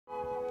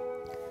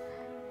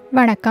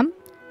வணக்கம்.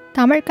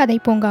 தமிழ் கதை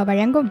பூங்கா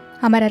வழங்கும்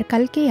அமரர்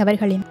கல்கி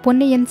அவர்களின்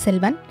பொன்னியின்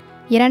செல்வன்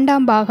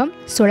இரண்டாம் பாகம்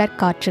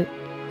சுழற்காற்று.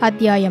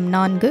 அத்தியாயம்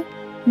 4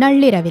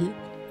 நள்ளிரவில்.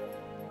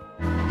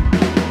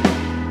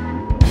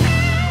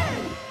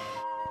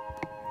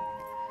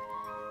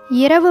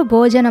 இரவு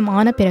போஜனம்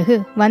ஆன பிறகு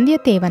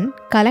வந்தியத்தேவன்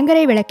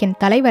கலங்கரை விளக்கின்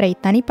தலைவரை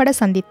தனிப்பட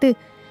சந்தித்து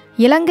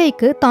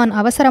இலங்கைக்கு தான்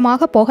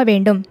அவசரமாக போக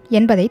வேண்டும்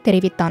என்பதை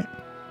தெரிவித்தான்.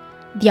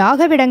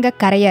 தியாகவிடங்க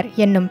கரையர்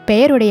என்னும்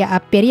பெயருடைய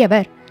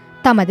அப்பெரியவர்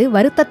தமது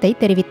வருத்தத்தை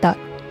தெரிவித்தார்.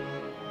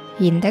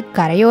 இந்த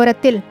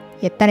கரையோரத்தில்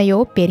எத்தனையோ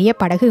பெரிய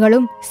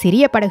படகுகளும்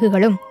சிறிய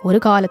படகுகளும் ஒரு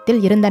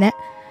காலத்தில் இருந்தன.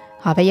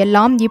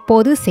 அவையெல்லாம்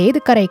இப்போது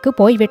சேதுக்கரைக்கு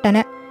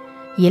போய்விட்டன.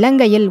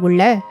 இலங்கையில்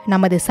உள்ள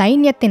நமது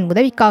சைன்யத்தின்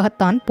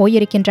உதவிக்காகத்தான்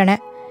போயிருக்கின்றன.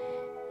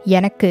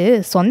 எனக்கு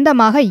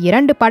சொந்தமாக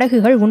 2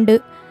 படகுகள் உண்டு.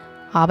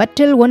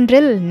 அவற்றில்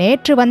ஒன்றில்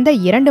நேற்று வந்த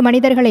 2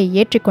 மனிதர்களை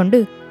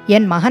ஏற்றிக்கொண்டு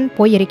என் மகன்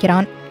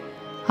போயிருக்கிறான்.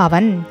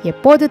 அவன்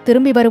எப்போது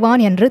திரும்பி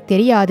வருவான் என்று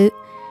தெரியாது.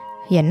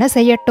 என்ன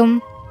செய்யட்டும்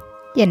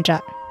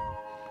என்றார்.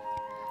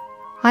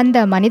 அந்த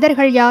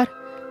மனிதர்கள் யார்?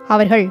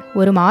 அவர்கள்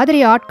ஒரு மாதிரி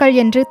ஆட்கள்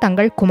என்று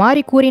தங்கள்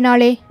குமாரி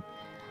கூறினாளே.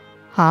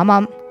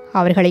 ஆமாம்,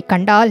 அவர்களைக்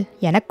கண்டால்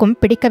எனக்கும்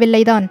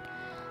பிடிக்கவில்லைதான்.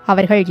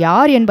 அவர்கள்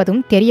யார் என்பதும்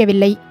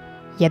தெரியவில்லை.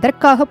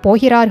 எதற்காக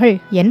போகிறார்கள்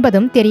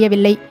என்பதும்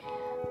தெரியவில்லை.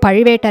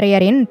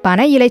 பழுவேட்டரையரின்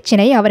பனை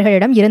இலைச்சினை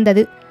அவர்களிடம்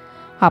இருந்தது.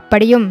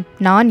 அப்படியும்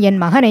நான்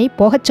என் மகனை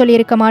போகச்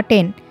சொல்லியிருக்க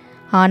மாட்டேன்.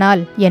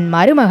 ஆனால் என்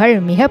மருமகள்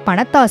மிக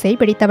பணத்தாசை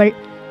பிடித்தவள்.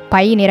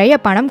 பை நிறைய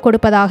பணம்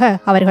கொடுப்பதாக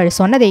அவர்கள்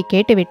சொன்னதை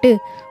கேட்டுவிட்டு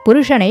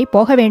புருஷனை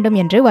போக வேண்டும்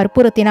என்று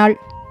வற்புறுத்தினாள்.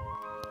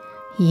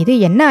 இது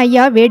என்ன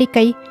ஐயா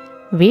வேடிக்கை?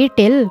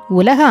 வீட்டில்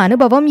உலக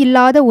அனுபவம்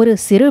இல்லாத ஒரு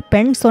சிறு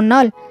பெண்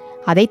சொன்னால்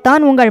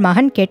அதைத்தான் உங்கள்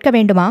மகன் கேட்க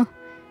வேண்டுமா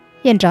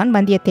என்றான்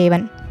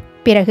வந்தியத்தேவன்.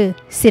 பிறகு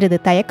சிறிது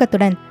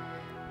தயக்கத்துடன்,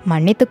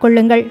 மன்னித்துக்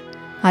கொள்ளுங்கள்,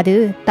 அது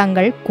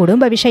தங்கள்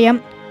குடும்ப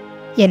விஷயம்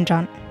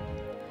என்றான்.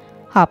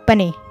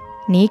 அப்பனே,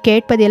 நீ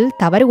கேட்பதில்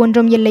தவறு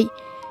ஒன்றும் இல்லை.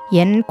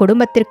 என்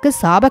குடும்பத்திற்கு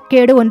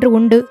சாபக்கேடு ஒன்று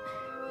உண்டு.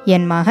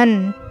 என் மகன்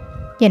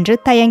என்று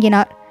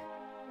தயங்கினார்.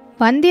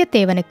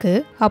 வந்தியத்தேவனுக்கு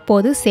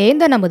அப்போது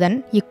சேந்தன் அமுதன்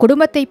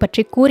இக்குடும்பத்தை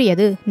பற்றி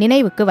கூறியது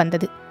நினைவுக்கு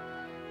வந்தது.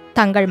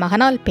 தங்கள்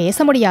மகனால்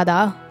பேச முடியாதா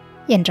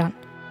என்றான்.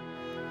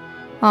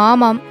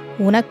 ஆமாம்,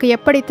 உனக்கு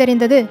எப்படி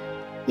தெரிந்தது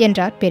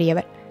என்றார்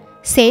பெரியவர்.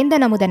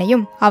 சேந்தன்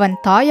அமுதனையும் அவன்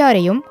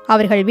தாயாரையும்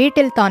அவர்கள்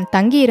வீட்டில் தான்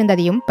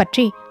தங்கியிருந்ததையும்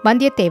பற்றி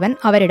வந்தியத்தேவன்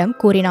அவரிடம்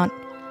கூறினான்.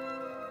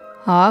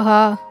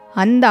 ஆஹா,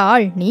 அந்த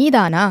ஆள்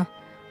நீதானா?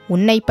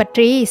 உன்னை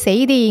பற்றி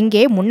செய்தி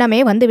இங்கே முன்னமே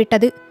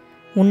வந்துவிட்டது.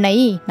 உன்னை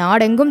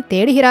நாடெங்கும்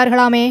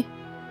தேடுகிறார்களாமே.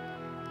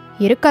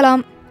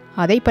 இருக்கலாம்,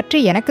 அதை பற்றி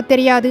எனக்கு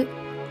தெரியாது.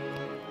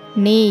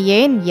 நீ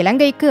ஏன்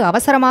இலங்கைக்கு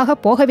அவசரமாக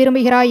போக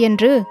விரும்புகிறாய்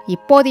என்று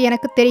இப்போது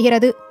எனக்கு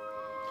தெரிகிறது.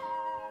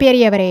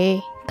 பெரியவரே,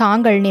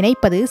 தாங்கள்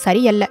நினைப்பது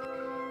சரியல்ல.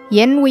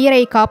 என்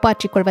உயிரை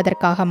காப்பாற்றிக்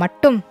கொள்வதற்காக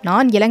மட்டும்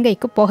நான்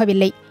இலங்கைக்கு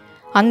போகவில்லை.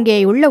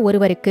 அங்கேயுள்ள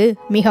ஒருவருக்கு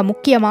மிக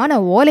முக்கியமான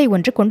ஓலை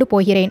ஒன்று கொண்டு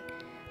போகிறேன்.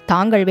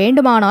 தாங்கள்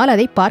வேண்டுமானால்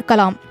அதை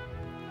பார்க்கலாம்.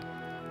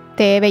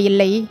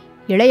 தேவையில்லை.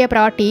 இளைய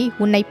பிராட்டி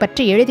உன்னை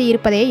பற்றி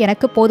எழுதியிருப்பதே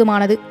எனக்கு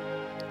போதுமானது.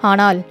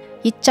 ஆனால்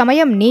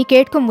இச்சமயம் நீ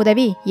கேட்கும்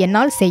உதவி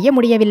என்னால் செய்ய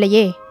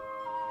முடியவில்லையே.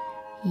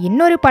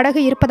 இன்னொரு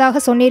படகு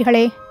இருப்பதாக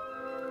சொன்னீர்களே.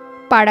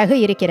 படகு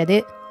இருக்கிறது,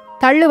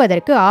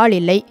 தள்ளுவதற்கு ஆள்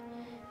இல்லை.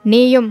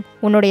 நீயும்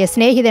உன்னுடைய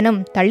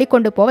சிநேகிதனும்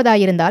தள்ளிக்கொண்டு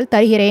போவதாயிருந்தால்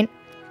தருகிறேன்.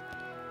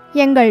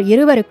 எங்கள்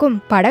இருவருக்கும்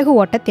படகு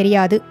ஓட்டத்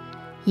தெரியாது.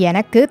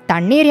 எனக்கு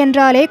தண்ணீர்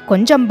என்றாலே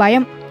கொஞ்சம்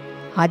பயம்.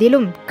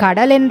 அதிலும்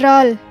கடல்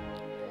என்றால்...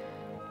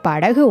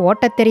 படகு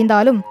ஓட்டத்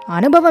தெரிந்தாலும்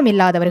அனுபவம்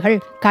இல்லாதவர்கள்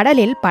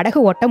கடலில் படகு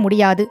ஓட்ட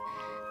முடியாது.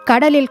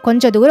 கடலில்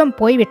கொஞ்ச தூரம்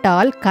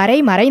போய்விட்டால் கரை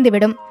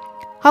மறைந்துவிடும்.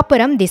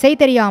 அப்புறம் திசை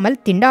தெரியாமல்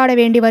திண்டாட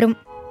வேண்டி வரும்.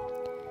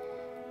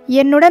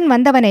 என்னுடன்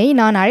வந்தவனை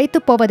நான்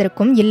அழைத்துப்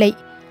போவதற்கும் இல்லை.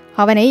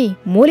 அவனை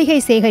மூலிகை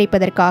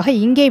சேகரிப்பதற்காக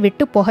இங்கே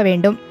விட்டு போக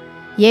வேண்டும்.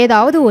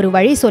 ஏதாவது ஒரு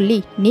வழி சொல்லி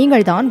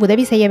நீங்கள்தான்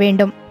உதவி செய்ய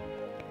வேண்டும்.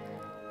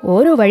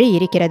 ஒரு வழி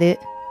இருக்கிறது.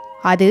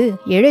 அது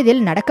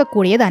எளிதில்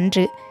நடக்கக்கூடியது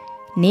அன்று.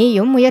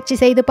 நீயும் முயற்சி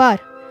செய்து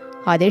பார்.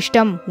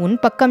 அதிர்ஷ்டம் உன்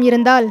பக்கம்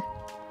இருந்தால்.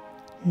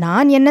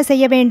 நான் என்ன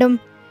செய்ய வேண்டும்?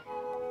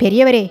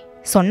 பெரியவரே,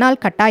 சொன்னால்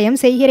கட்டாயம்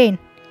செய்கிறேன்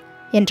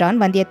என்றான்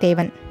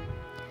வந்தியத்தேவன்.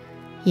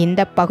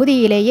 இந்த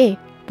பகுதியிலேயே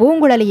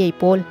பூங்குழலியைப்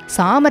போல்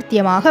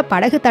சாமர்த்தியமாக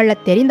படகு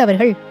தள்ளத்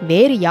தெரிந்தவர்கள்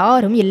வேறு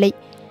யாரும் இல்லை.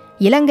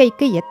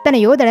 இலங்கைக்கு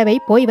எத்தனையோ தடவை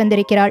போய்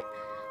வந்திருக்கிறாள்.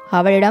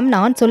 அவளிடம்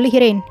நான்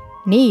சொல்லுகிறேன்,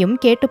 நீயும்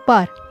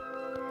கேட்டுப்பார்.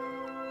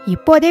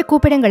 இப்போதே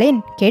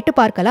கூப்பிடுங்களேன், கேட்டு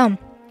பார்க்கலாம்.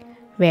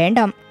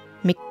 வேண்டாம்,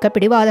 மிக்க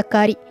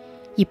பிடிவாதக்காரி.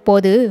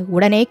 இப்போது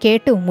உடனே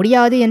கேட்டு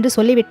முடியாது என்று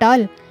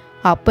சொல்லிவிட்டால்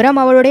அப்புறம்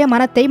அவளுடைய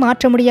மனத்தை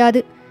மாற்ற முடியாது.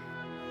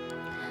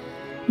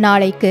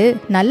 நாளைக்கு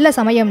நல்ல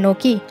சமயம்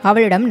நோக்கி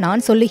அவளிடம்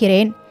நான்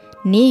சொல்லுகிறேன்.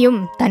 நீயும்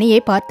தனியே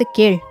பார்த்து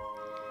கேள்.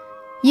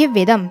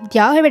 இவ்விதம்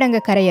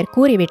தியாகவிடங்க கரையர்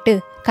கூறிவிட்டு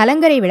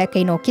கலங்கரை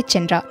விளக்கை நோக்கிச்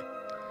சென்றார்.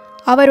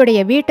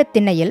 அவருடைய வீட்டுத்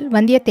திண்ணையில்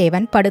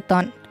வந்தியத்தேவன்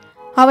படுத்தான்.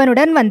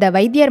 அவனுடன் வந்த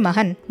வைத்தியர்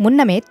மகன்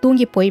முன்னமே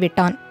தூங்கிப்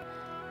போய்விட்டான்.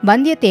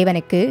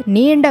 வந்தியத்தேவனுக்கு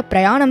நீண்ட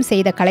பிரயாணம்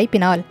செய்த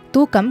களைப்பினால்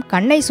தூக்கம்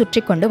கண்ணை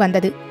சுற்றி கொண்டு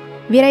வந்தது.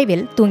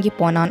 விரைவில் தூங்கிப்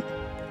போனான்.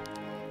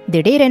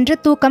 திடீரென்று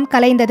தூக்கம்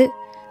கலைந்தது.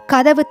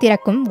 கதவு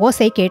திறக்கும்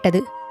ஓசை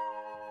கேட்டது.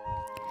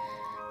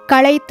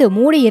 களைத்து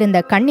மூடியிருந்த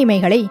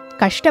கண்ணிமைகளை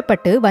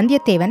கஷ்டப்பட்டு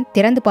வந்தியத்தேவன்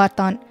திறந்து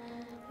பார்த்தான்.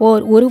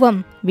 ஓர் உருவம்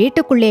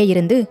வீட்டுக்குள்ளே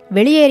இருந்து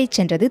வெளியேறிச்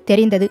சென்றது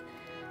தெரிந்தது.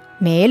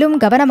 மேலும்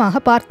கவனமாக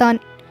பார்த்தான்.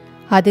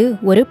 அது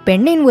ஒரு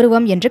பெண்ணின்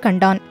உருவம் என்று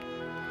கண்டான்.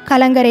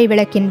 கலங்கரை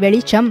விளக்கின்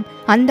வெளிச்சம்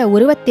அந்த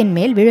உருவத்தின்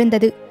மேல்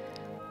விழுந்தது.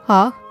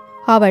 ஆ,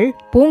 அவள்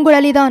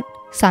பூங்குழலிதான்,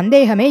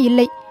 சந்தேகமே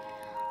இல்லை.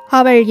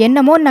 அவள்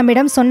என்னமோ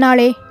நம்மிடம்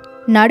சொன்னாளே,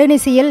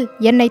 நடுநிசியில்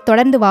என்னை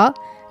தொடர்ந்து வா,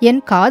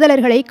 என்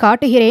காதலர்களை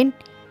காட்டுகிறேன்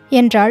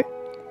என்றாள்.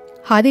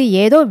 அது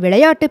ஏதோ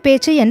விளையாட்டு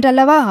பேச்சு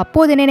என்றல்லவா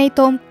அப்போது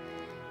நினைத்தோம்.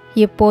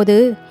 இப்போது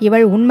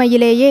இவள்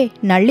உண்மையிலேயே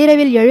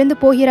நள்ளிரவில் எழுந்து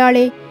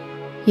போகிறாளே.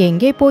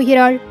 எங்கே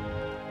போகிறாள்?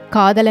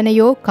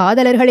 காதலனையோ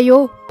காதலர்களையோ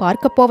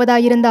பார்க்கப்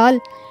போவதாயிருந்தால்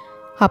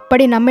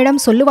அப்படி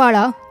நம்மிடம்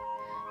சொல்லுவாளா?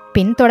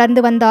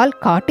 பின்தொடர்ந்து வந்தால்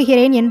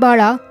காட்டுகிறேன்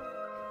என்பாளா?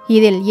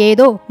 இதில்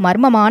ஏதோ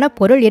மர்மமான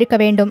பொருள் இருக்க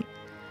வேண்டும்.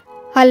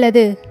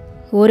 அல்லது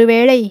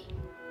ஒருவேளை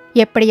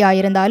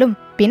எப்படியாயிருந்தாலும்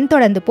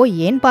பின்தொடர்ந்து போய்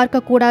ஏன்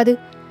பார்க்கக்கூடாது?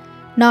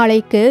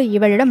 நாளைக்கு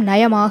இவளிடம்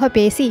நயமாக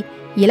பேசி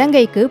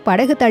இலங்கைக்கு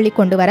படகு தள்ளி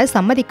கொண்டு வர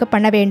சம்மதிக்க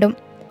பண்ண வேண்டும்.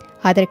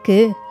 அதற்கு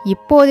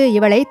இப்போது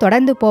இவளை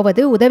தொடர்ந்து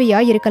போவது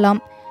உதவியாயிருக்கலாம்.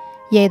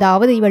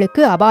 ஏதாவது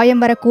இவளுக்கு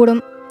அபாயம்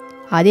வரக்கூடும்.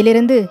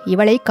 அதிலிருந்து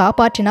இவளை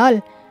காப்பாற்றினால்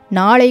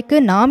நாளைக்கு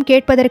நாம்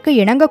கேட்பதற்கு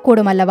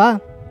இணங்கக்கூடும் அல்லவா?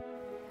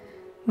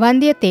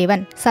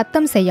 வந்தியத்தேவன்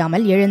சத்தம்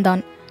செய்யாமல்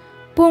எழுந்தான்.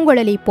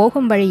 பூங்குழலி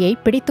போகும் வழியை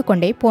பிடித்து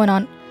கொண்டே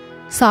போனான்.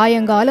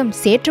 சாயங்காலம்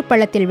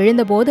சேற்றுப்பள்ளத்தில்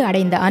விழுந்தபோது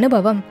அடைந்த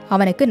அனுபவம்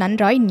அவனுக்கு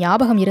நன்றாய்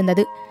ஞாபகம்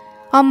இருந்தது.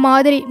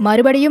 அம்மாதிரி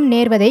மறுபடியும்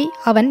நேர்வதை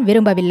அவன்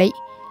விரும்பவில்லை.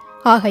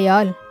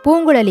 ஆகையால்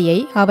பூங்குழலியை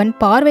அவன்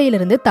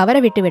பார்வையிலிருந்து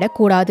தவறவிட்டுவிடக்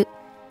கூடாது.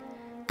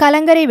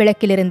 கலங்கரை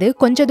விளக்கிலிருந்து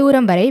கொஞ்ச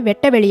தூரம் வரை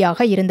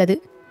வெட்டவெளியாக இருந்தது.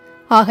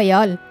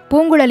 ஆகையால்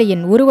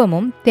பூங்குழலியின்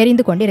உருவமும்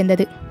தெரிந்து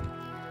கொண்டிருந்தது.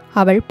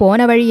 அவள் போன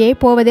வழியே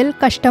போவதில்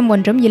கஷ்டம்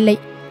ஒன்றும் இல்லை.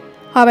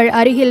 அவள்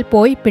அருகில்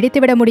போய்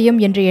பிடித்துவிட முடியும்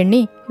என்று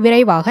எண்ணி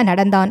விரைவாக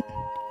நடந்தான்.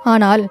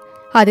 ஆனால்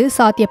அது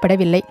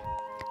சாத்தியப்படவில்லை.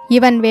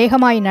 இவன்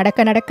வேகமாய்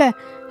நடக்க நடக்க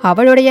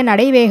அவளுடைய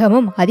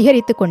நடைவேகமும்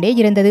அதிகரித்து கொண்டே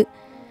இருந்தது.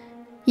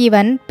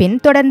 இவன்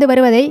பின்தொடர்ந்து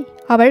வருவதை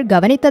அவள்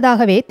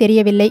கவனித்ததாகவே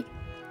தெரியவில்லை.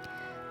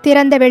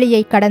 திறந்த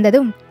வெளியை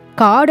கடந்ததும்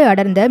காடு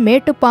அடர்ந்த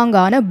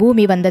மேட்டுப்பாங்கான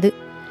பூமி வந்தது.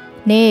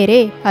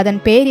 நேரே அதன்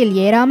பேரில்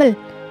ஏறாமல்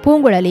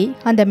பூங்குழலி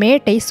அந்த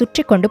மேட்டை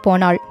சுற்றி கொண்டு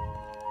போனாள்.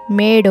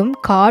 மேடும்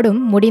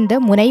காடும் முடிந்த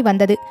முனை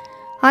வந்தது.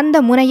 அந்த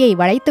முனையை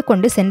வளைத்து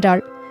கொண்டு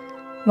சென்றாள்.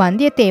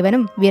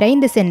 வந்தியத்தேவனும்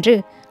விரைந்து சென்று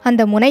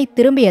அந்த முனை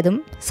திரும்பியதும்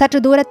சற்று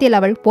தூரத்தில்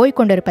அவள் போய்க்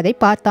கொண்டிருப்பதை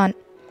பார்த்தான்.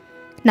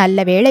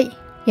 நல்ல வேளை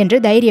என்று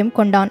தைரியம்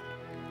கொண்டான்.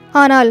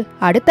 ஆனால்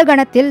அடுத்த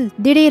கணத்தில்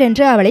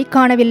திடீரென்று அவளை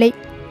காணவில்லை.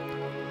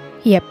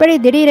 எப்படி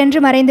திடீரென்று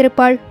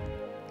மறைந்திருப்பாள்?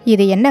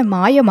 இது என்ன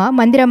மாயமா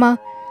மந்திரமா?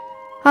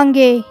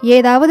 அங்கே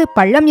ஏதாவது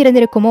பள்ளம்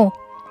இருந்திருக்குமோ?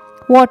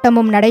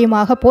 ஓட்டமும்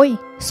நடையுமாக போய்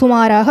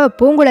சுமாராக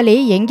பூங்குழலி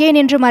எங்கே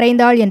நின்று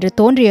மறைந்தாள் என்று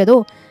தோன்றியதோ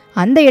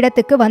அந்த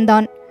இடத்துக்கு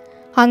வந்தான்.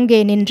 அங்கே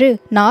நின்று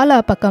நாலா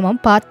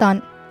பக்கமும் பார்த்தான்.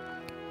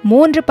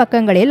 3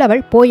 பக்கங்களில்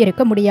அவள்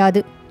போயிருக்க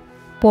முடியாது.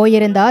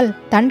 போயிருந்தால்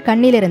தன்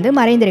கண்ணிலிருந்து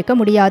மறைந்திருக்க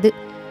முடியாது.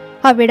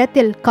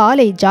 அவ்விடத்தில்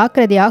காலை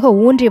ஜாக்கிரதையாக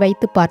ஊன்றி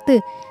வைத்து பார்த்து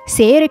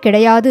சேறு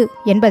கிடையாது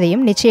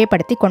என்பதையும்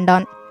நிச்சயப்படுத்தி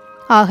கொண்டான்.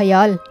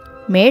 ஆகையால்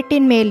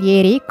மேட்டின் மேல்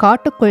ஏறி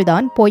காட்டுக்குள்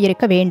தான்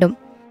போயிருக்க வேண்டும்.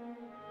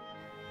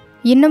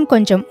 இன்னும்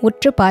கொஞ்சம்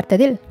உற்று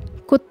பார்த்ததில்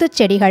குத்துச்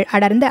செடிகள்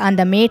அடர்ந்த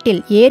அந்த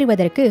மேட்டில்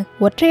ஏறுவதற்கு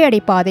ஒற்றையடி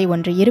பாதை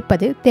ஒன்று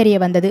இருப்பது தெரிய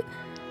வந்தது.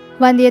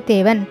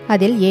 வந்தியத்தேவன்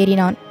அதில்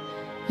ஏறினான்.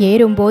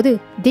 ஏறும்போது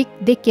திக்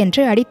திக்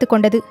என்று அடித்து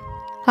கொண்டது.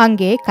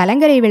 அங்கே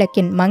கலங்கரை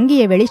விளக்கின்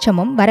மங்கிய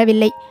வெளிச்சமும்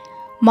வரவில்லை.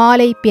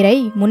 மாலை பிறை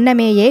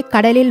முன்னமேயே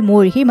கடலில்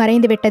மூழ்கி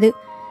மறைந்துவிட்டது.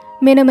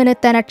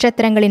 மினுமினுத்த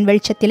நட்சத்திரங்களின்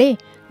வெளிச்சத்திலே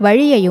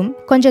வழியையும்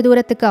கொஞ்ச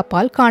தூரத்துக்கு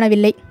அப்பால்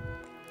காணவில்லை.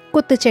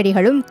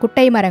 குத்துச்செடிகளும்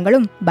குட்டை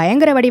மரங்களும்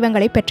பயங்கர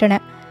வடிவங்களை பெற்றன.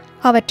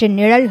 அவற்றின்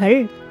நிழல்கள்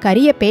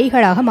கரிய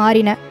பேய்களாக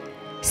மாறின.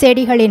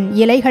 செடிகளின்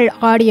இலைகள்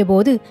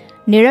ஆடியபோது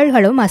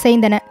நிழல்களும்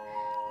அசைந்தன.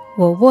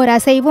 ஒவ்வொரு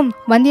அசைவும்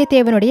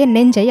வந்தியத்தேவனுடைய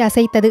நெஞ்சை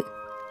அசைத்தது.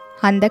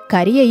 அந்த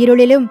கரிய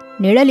இருளிலும்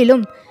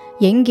நிழலிலும்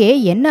எங்கே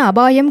என்ன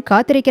அபாயம்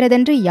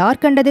காத்திருக்கிறதென்று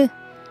யார் கண்டது?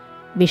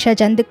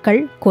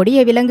 விஷஜந்துக்கள், கொடிய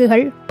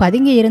விலங்குகள்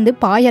பதுங்கியிருந்து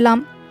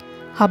பாயலாம்.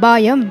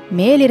 அபாயம்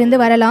மேலிருந்து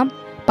வரலாம்,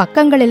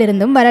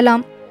 பக்கங்களிலிருந்தும்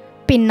வரலாம்,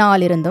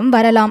 பின்னாலிருந்தும்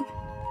வரலாம்.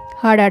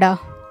 அடடா,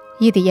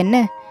 இது என்ன?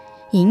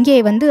 இங்கே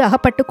வந்து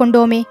அகப்பட்டு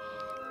கொண்டோமே.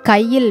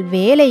 கையில்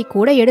வேலை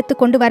கூட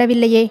எடுத்துக்கொண்டு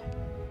வரவில்லையே.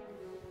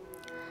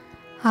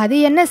 அது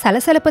என்ன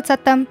சலசலப்பு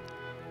சத்தம்?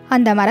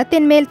 அந்த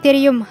மரத்தின் மேல்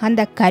தெரியும்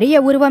அந்த கரிய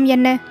உருவம்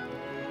என்ன?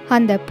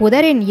 அந்த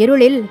புதரின்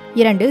இருளில்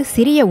 2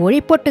 சிறிய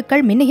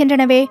ஒளிப்பொட்டுக்கள்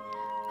மின்னுகின்றனவே,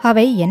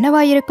 அவை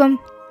என்னவாயிருக்கும்?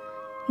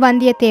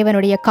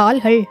 வந்தியத்தேவனுடைய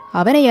கால்கள்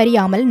அவனை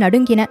அறியாமல்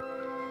நடுங்கின.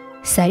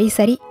 சரி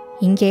சரி,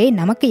 இங்கே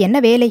நமக்கு என்ன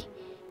வேலை?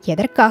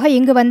 எதற்காக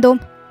இங்கு வந்தோம்?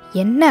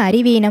 என்ன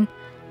அறிவீனம்!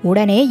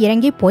 உடனே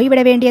இறங்கி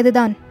போய்விட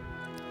வேண்டியதுதான்.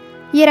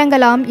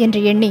 இறங்கலாம் என்று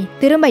எண்ணி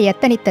திரும்ப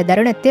எத்தனித்த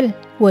தருணத்தில்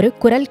ஒரு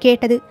குரல்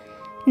கேட்டது.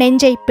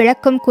 நெஞ்சை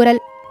பிளக்கும்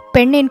குரல்,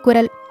 பெண்ணின்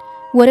குரல்.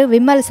 ஒரு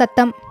விம்மல்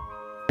சத்தம்.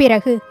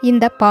 பிறகு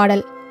இந்த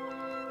பாடல்: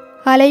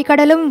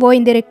 அலைக்கடலும்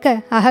ஓய்ந்திருக்க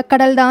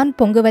அகக்கடல்தான்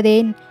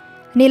பொங்குவதேன்,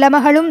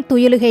 நிலமகளும்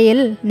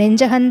துயிலுகையில்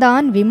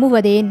நெஞ்சகந்தான்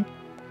விம்முவதேன்.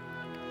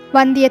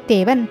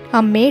 வந்தியத்தேவன்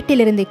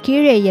அம்மேட்டிலிருந்து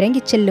கீழே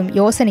இறங்கிச் செல்லும்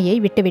யோசனையை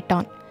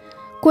விட்டுவிட்டான்.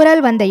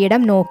 குரல் வந்த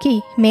இடம் நோக்கி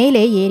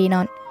மேலே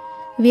ஏறினான்.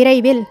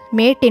 விரைவில்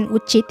மேட்டின்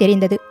உச்சி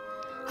தெரிந்தது.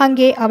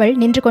 அங்கே அவள்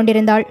நின்று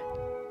கொண்டிருந்தாள்.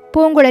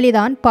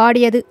 பூங்குழலிதான்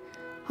பாடியது.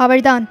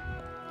 அவள்தான்.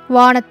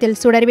 வானத்தில்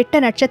சுடர்விட்ட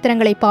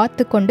நட்சத்திரங்களை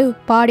பார்த்து கொண்டு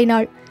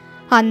பாடினாள்.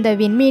 அந்த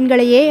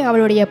விண்மீன்களையே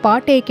அவளுடைய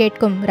பாட்டை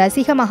கேட்கும்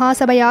ரசிக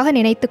மகாசபையாக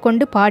நினைத்து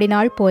கொண்டு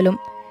பாடினாள் போலும்.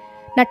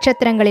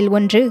 நட்சத்திரங்களில்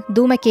ஒன்று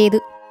தூமகேது.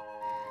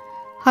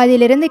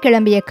 அதிலிருந்து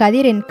கிளம்பிய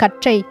கதிரின்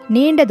கற்றை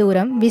நீண்ட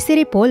தூரம்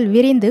விசிறி போல்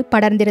விரிந்து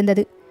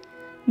படர்ந்திருந்தது.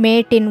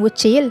 மேட்டின்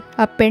உச்சியில்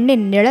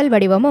அப்பெண்ணின் நிழல்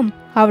வடிவமும்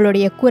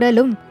அவளுடைய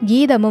குரலும்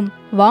கீதமும்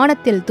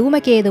வானத்தில்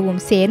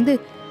தூமகேதுவும் சேர்ந்து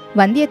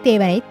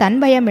வந்தியத்தேவனை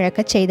தன்பயம்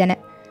இழக்கச் செய்தன.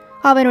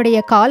 அவனுடைய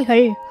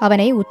கால்கள்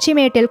அவனை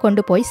உச்சிமேட்டில்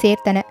கொண்டு போய்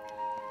சேர்த்தன.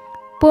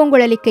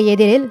 பூங்குழலிக்கு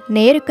எதிரில்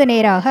நேருக்கு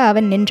நேராக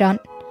அவன் நின்றான்.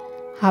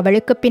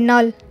 அவளுக்கு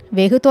பின்னால்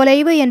வெகு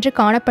தொலைவு என்று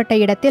காணப்பட்ட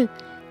இடத்தில்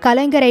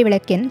கலங்கரை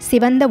விளக்கின்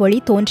சிவந்த ஒளி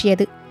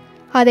தோன்றியது.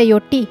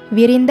 அதையொட்டி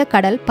விரிந்த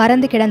கடல்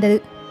பறந்து கிடந்தது.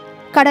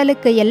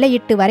 கடலுக்கு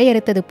எல்லையிட்டு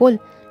வரையறுத்தது போல்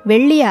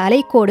வெள்ளிய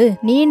அலைக்கோடு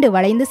நீண்டு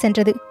வளைந்து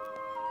சென்றது.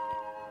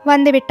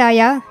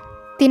 வந்துவிட்டாயா?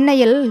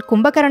 திண்ணையில்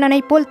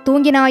கும்பகர்ணனைப் போல்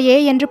தூங்கினாயே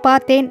என்று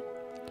பார்த்தேன்.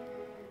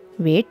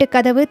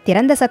 வீட்டுக்கதவு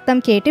திறந்த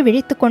சத்தம் கேட்டு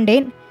விழித்து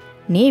கொண்டேன்.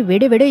 நீ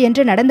விடு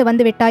என்று நடந்து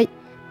வந்து விட்டாய்.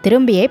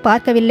 திரும்பியே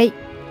பார்க்கவில்லை.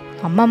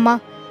 அம்மம்மா,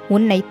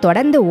 உன்னை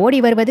தொடர்ந்து ஓடி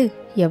வருவது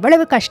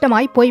எவ்வளவு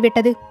கஷ்டமாய்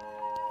போய்விட்டது.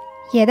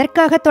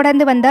 எதற்காக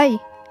தொடர்ந்து வந்தாய்?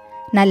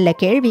 நல்ல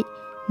கேள்வி.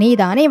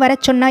 நீதானே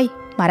வரச் சொன்னாய்,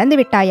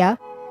 மறந்துவிட்டாயா?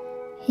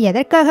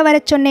 எதற்காக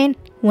வரச் சொன்னேன்?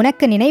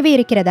 உனக்கு நினைவு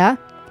இருக்கிறதா?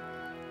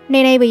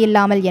 நினைவு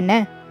இல்லாமல் என்ன?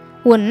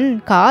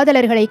 உன்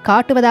காதலர்களை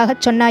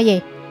காட்டுவதாகச் சொன்னாயே,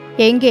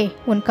 எங்கே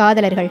உன்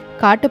காதலர்கள்?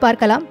 காட்டு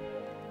பார்க்கலாம்.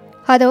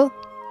 அதோ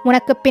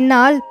உனக்கு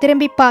பின்னால்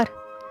திரும்பிப்பார்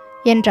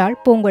என்றாள்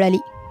பூங்குழலி.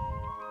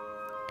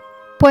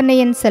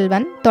 பொன்னியின்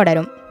செல்வன்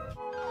தொடரும்.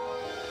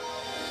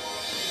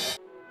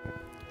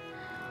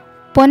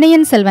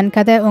 பொன்னியின் செல்வன்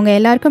கதை உங்கள்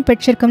எல்லாருக்கும்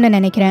பிடிச்சிருக்கும்னு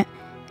நினைக்கிறேன்.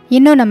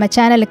 இன்னும் நம்ம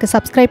சேனலுக்கு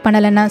சப்ஸ்கிரைப்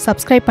பண்ணலைன்னா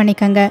சப்ஸ்கிரைப்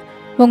பண்ணிக்கங்க.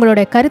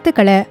 உங்களோட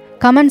கருத்துக்களை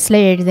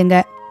கமெண்ட்ஸில்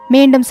எழுதுங்க.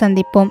 மீண்டும்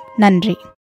சந்திப்போம். நன்றி.